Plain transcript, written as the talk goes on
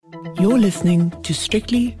You're listening to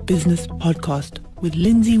Strictly Business Podcast with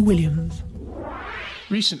Lindsay Williams.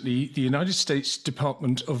 Recently, the United States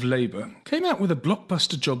Department of Labor came out with a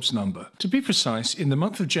blockbuster jobs number. To be precise, in the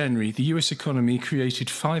month of January, the US economy created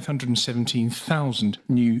 517,000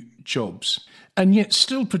 new jobs. And yet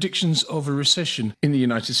still predictions of a recession in the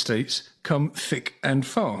United States come thick and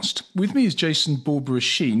fast. With me is Jason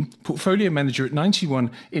Borbora-Sheen, portfolio manager at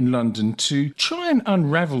 91 in London, to try and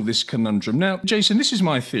unravel this conundrum. Now, Jason, this is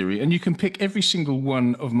my theory, and you can pick every single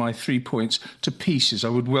one of my 3 points to pieces. I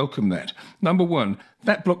would welcome that. Number one,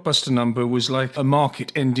 that blockbuster number was like a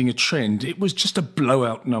market ending a trend. It was just a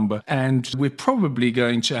blowout number, and we're probably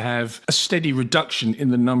going to have a steady reduction in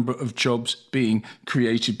the number of jobs being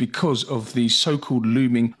created because of the so-called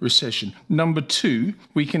looming recession. Number two,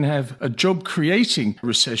 we can have a job-creating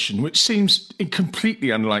recession, which seems completely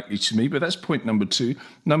unlikely to me, but that's point number two.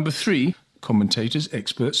 Number three, commentators,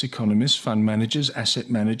 experts, economists, fund managers, asset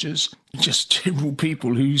managers, just general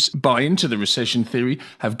people who buy into the recession theory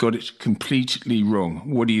have got it completely wrong.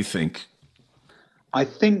 What do you think? I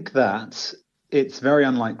think that it's very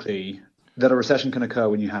unlikely that a recession can occur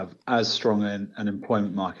when you have as strong an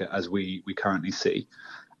employment market as we currently see.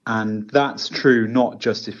 And that's true not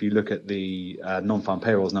just if you look at the non-farm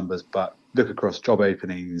payrolls numbers, but look across job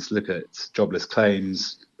openings, look at jobless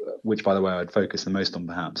claims, which, by the way, I'd focus the most on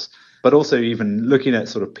perhaps. But also even looking at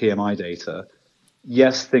sort of PMI data,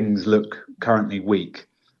 yes, things look currently weak,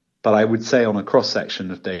 but I would say on a cross-section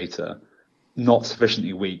of data, not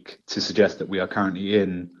sufficiently weak to suggest that we are currently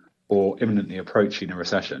in or imminently approaching a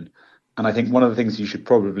recession. And I think one of the things you should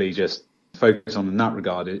probably just focus on in that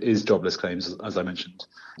regard is jobless claims, as I mentioned.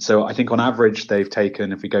 So I think on average, they've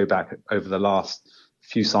taken, if we go back over the last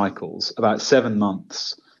few cycles, about 7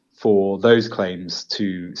 months for those claims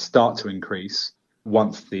to start to increase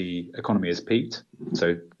once the economy has peaked.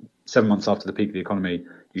 So 7 months after the peak of the economy,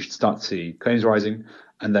 you should start to see claims rising.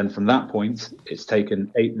 And then from that point, it's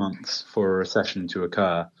taken 8 months for a recession to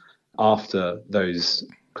occur after those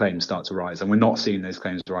claims start to rise. And we're not seeing those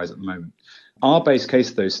claims rise at the moment. Our base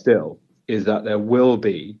case, though, still is that there will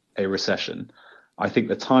be a recession. I think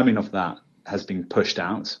the timing of that has been pushed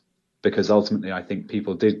out because ultimately I think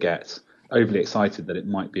people did get overly excited that it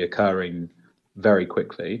might be occurring very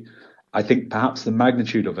quickly. I think perhaps the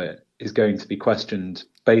magnitude of it is going to be questioned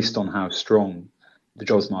based on how strong the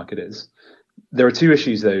jobs market is. There are two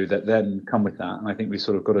issues, though, that then come with that. And I think we've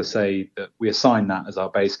sort of got to say that we assign that as our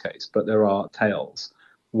base case, but there are tails.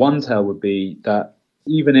 One tail would be that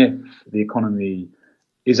even if the economy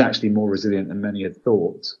is actually more resilient than many had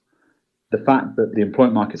thought, the fact that the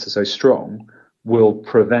employment markets are so strong will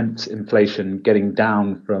prevent inflation getting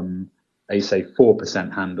down from a, say,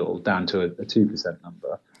 4% handle down to a 2%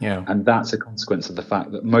 number. Yeah. And that's a consequence of the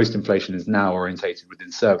fact that most inflation is now orientated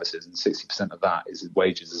within services, and 60% of that is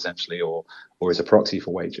wages, essentially, or is a proxy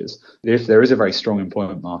for wages. If there is a very strong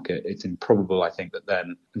employment market, it's improbable, I think, that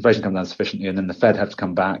then inflation comes down sufficiently and then the Fed have to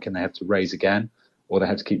come back and they have to raise again, or they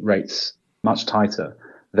have to keep rates much tighter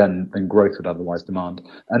than growth would otherwise demand.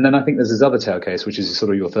 And then I think there's this other tail case, which is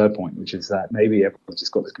sort of your third point, which is that maybe everyone's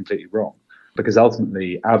just got this completely wrong. Because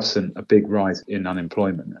ultimately, absent a big rise in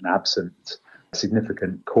unemployment and absent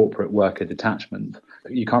significant corporate worker detachment,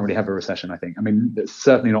 you can't really have a recession, I think. I mean, it's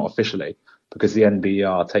certainly not officially, because the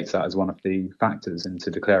NBER takes that as one of the factors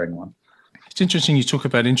into declaring one. It's interesting you talk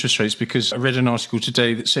about interest rates, because I read an article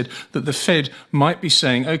today that said that the Fed might be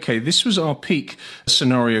saying, OK, this was our peak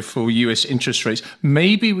scenario for US interest rates.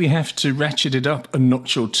 Maybe we have to ratchet it up a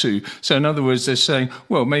notch or two. So in other words, they're saying,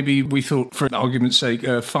 well, maybe we thought, for argument's sake,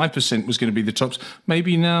 5% was going to be the tops.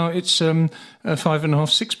 Maybe now it's 5.5%,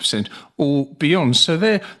 6% or beyond. So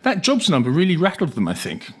that jobs number really rattled them, I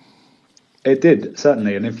think. It did,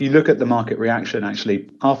 certainly. And if you look at the market reaction, actually,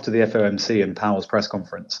 after the FOMC and Powell's press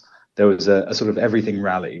conference, there was a sort of everything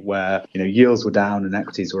rally where, yields were down and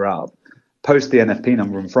equities were up. Post the NFP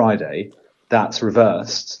number on Friday, that's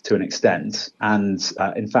reversed to an extent. And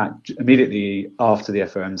in fact, immediately after the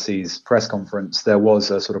FOMC's press conference, there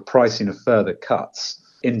was a sort of pricing of further cuts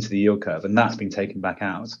into the yield curve, and that's been taken back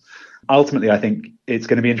out. Ultimately, I think it's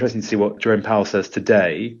going to be interesting to see what Jerome Powell says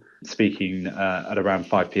today, speaking at around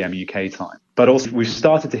 5 p.m. UK time. But also, we've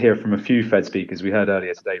started to hear from a few Fed speakers. We heard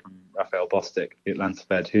earlier today from Raphael Bostic, the Atlanta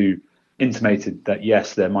Fed, who intimated that,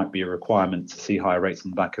 yes, there might be a requirement to see higher rates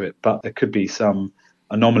on the back of it, but there could be some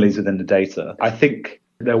anomalies within the data. I think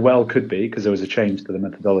there well could be, because there was a change to the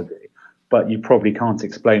methodology, but you probably can't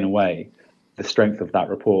explain away the strength of that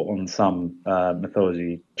report on some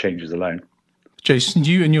methodology changes alone. Jason,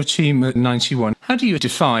 you and your team at 91, how do you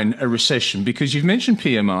define a recession? Because you've mentioned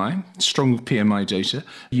PMI, strong PMI data.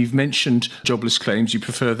 You've mentioned jobless claims. You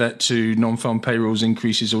prefer that to non-farm payrolls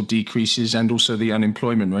increases or decreases, and also the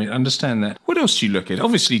unemployment rate. I understand that. What else do you look at?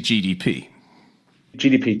 Obviously, GDP.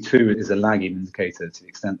 GDP too is a lagging indicator to the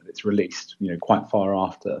extent that it's released, quite far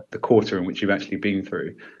after the quarter in which you've actually been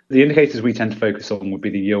through. The indicators we tend to focus on would be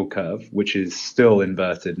the yield curve, which is still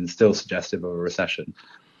inverted and still suggestive of a recession.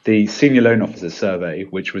 The Senior Loan Officers Survey,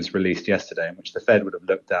 which was released yesterday, and which the Fed would have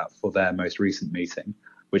looked at for their most recent meeting,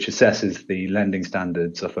 which assesses the lending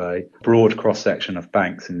standards of a broad cross-section of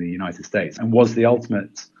banks in the United States, and was the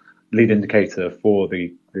ultimate lead indicator for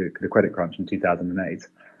the credit crunch in 2008.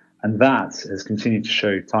 And that has continued to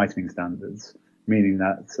show tightening standards, meaning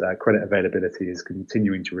that credit availability is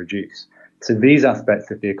continuing to reduce. So these aspects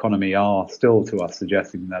of the economy are still, to us,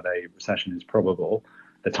 suggesting that a recession is probable.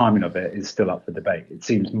 The timing of it is still up for debate. It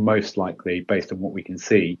seems most likely, based on what we can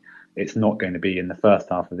see, it's not going to be in the first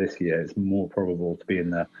half of this year. It's more probable to be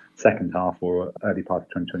in the second half or early part of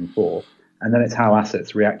 2024. And then it's how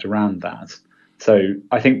assets react around that. So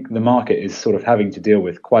I think the market is sort of having to deal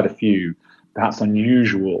with quite a few perhaps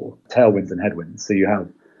unusual tailwinds and headwinds. So you have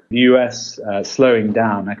the US slowing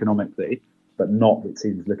down economically, but not, it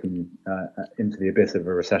seems, looking into the abyss of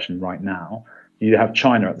a recession right now. You have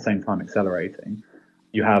China at the same time accelerating.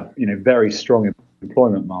 You have, very strong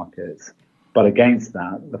employment markets, but against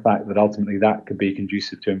that, the fact that ultimately that could be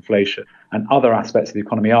conducive to inflation, and other aspects of the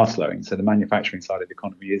economy are slowing. So the manufacturing side of the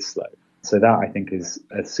economy is slow. So that, I think, is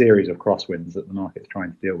a series of crosswinds that the market's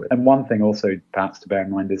trying to deal with. And one thing also perhaps to bear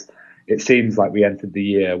in mind is it seems like we entered the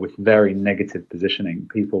year with very negative positioning.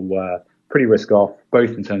 People were pretty risk off, both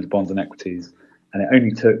in terms of bonds and equities, and it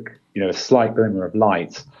only took, a slight glimmer of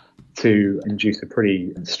light to induce a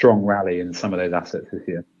pretty strong rally in some of those assets this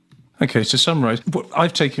year. Okay, to summarise, what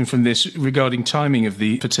I've taken from this regarding timing of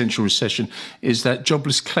the potential recession is that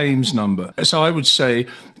jobless claims number. So I would say,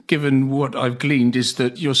 given what I've gleaned, is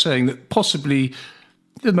that you're saying that possibly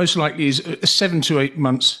the most likely is 7 to 8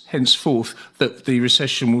 months henceforth that the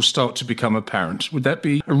recession will start to become apparent. Would that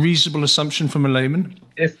be a reasonable assumption from a layman?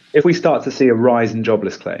 If we start to see a rise in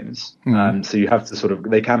jobless claims, so you have to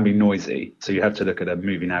they can be noisy, so you have to look at a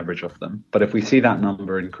moving average of them. But if we see that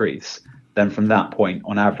number increase, then from that point,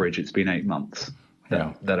 on average, it's been 8 months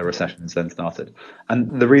that a recession has then started.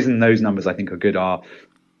 And the reason those numbers, I think, are good are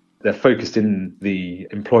they're focused in the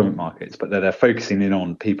employment markets, but they're focusing in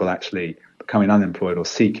on people actually becoming unemployed or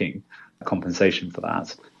seeking compensation for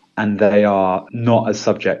that. And they are not as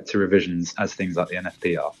subject to revisions as things like the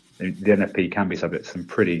NFP are. The NFP can be subject to some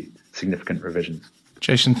pretty significant revisions.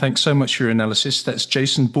 Jason, thanks so much for your analysis. That's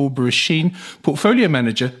Jason Borbora-Sheen, Portfolio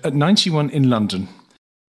Manager at 91 in London.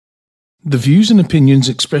 The views and opinions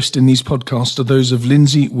expressed in these podcasts are those of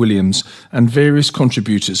Lindsay Williams and various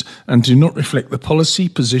contributors and do not reflect the policy,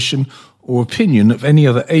 position or opinion of any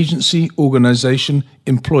other agency, organisation,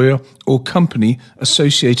 employer or company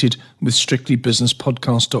associated with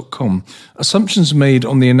strictlybusinesspodcast.com. Assumptions made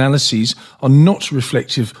on the analyses are not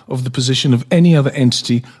reflective of the position of any other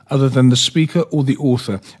entity other than the speaker or the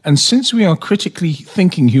author. And since we are critically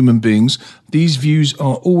thinking human beings, these views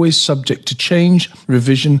are always subject to change,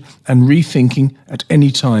 revision and rethinking at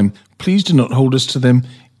any time. Please do not hold us to them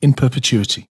in perpetuity.